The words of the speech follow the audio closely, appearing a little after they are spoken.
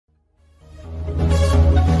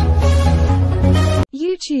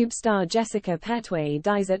YouTube star Jessica Pettway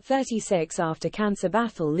dies at 36 after cancer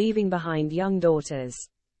battle, leaving behind young daughters.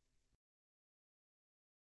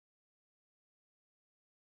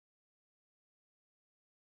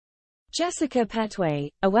 Jessica Pettway,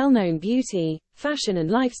 a well-known beauty, fashion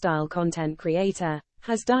and lifestyle content creator,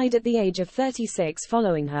 has died at the age of 36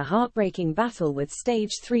 following her heartbreaking battle with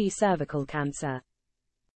stage 3 cervical cancer.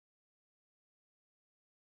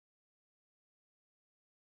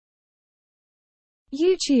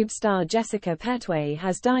 YouTube star Jessica Pettway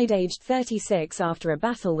has died aged 36 after a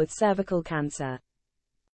battle with cervical cancer.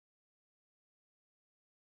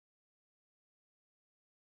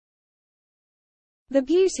 The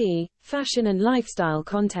beauty, fashion and lifestyle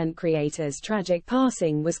content creator's tragic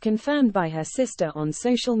passing was confirmed by her sister on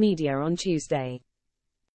social media on Tuesday.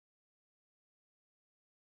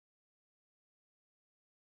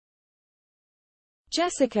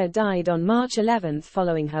 Jessica died on March 11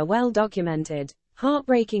 following her well-documented,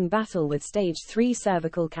 heartbreaking battle with stage 3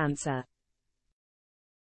 cervical cancer.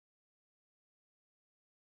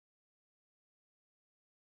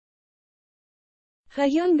 Her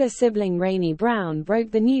younger sibling Rainey Brown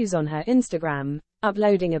broke the news on her Instagram,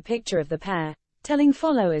 uploading a picture of the pair, telling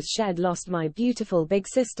followers she'd lost my beautiful big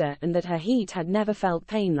sister and that her heat had never felt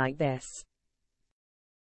pain like this.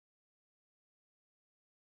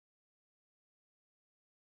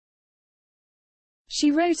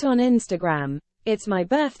 She wrote on Instagram, "It's my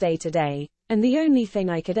birthday today, and the only thing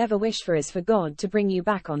I could ever wish for is for God to bring you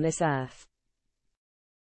back on this earth."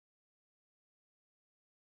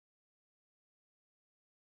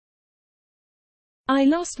 "I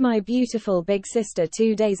lost my beautiful big sister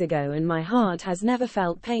 2 days ago and my heart has never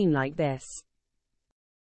felt pain like this."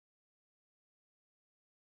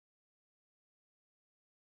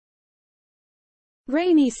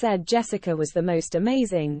 Rainey said Jessica was the most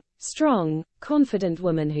amazing, strong, confident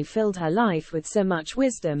woman who filled her life with so much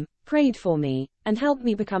wisdom, prayed for me, and helped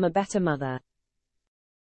me become a better mother.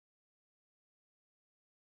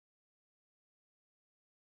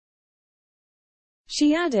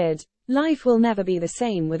 She added, "Life will never be the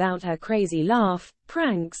same without her crazy laugh,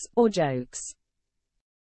 pranks, or jokes."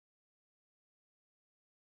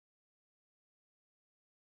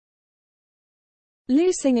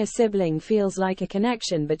 "Losing a sibling feels like a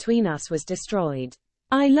connection between us was destroyed.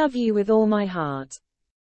 I love you with all my heart."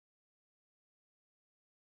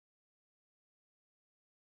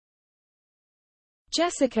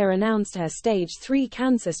 Jessica announced her stage 3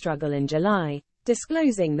 cancer struggle in July,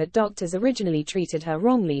 disclosing that doctors originally treated her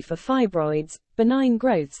wrongly for fibroids, benign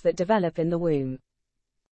growths that develop in the womb.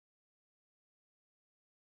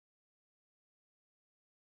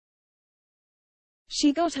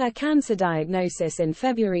 She got her cancer diagnosis in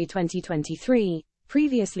February 2023,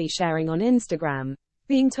 previously sharing on Instagram,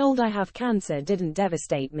 "Being told I have cancer didn't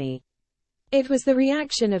devastate me. It was the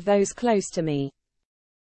reaction of those close to me.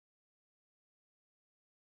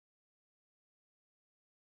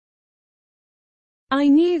 I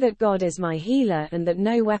knew that God is my healer and that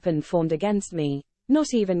no weapon formed against me,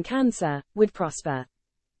 not even cancer, would prosper.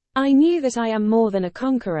 I knew that I am more than a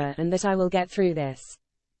conqueror and that I will get through this."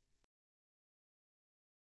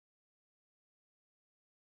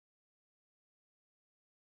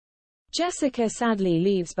 Jessica sadly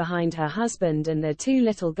leaves behind her husband and their 2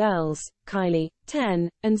 little girls, Kylie, 10,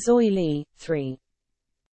 and Zoe Lee, 3.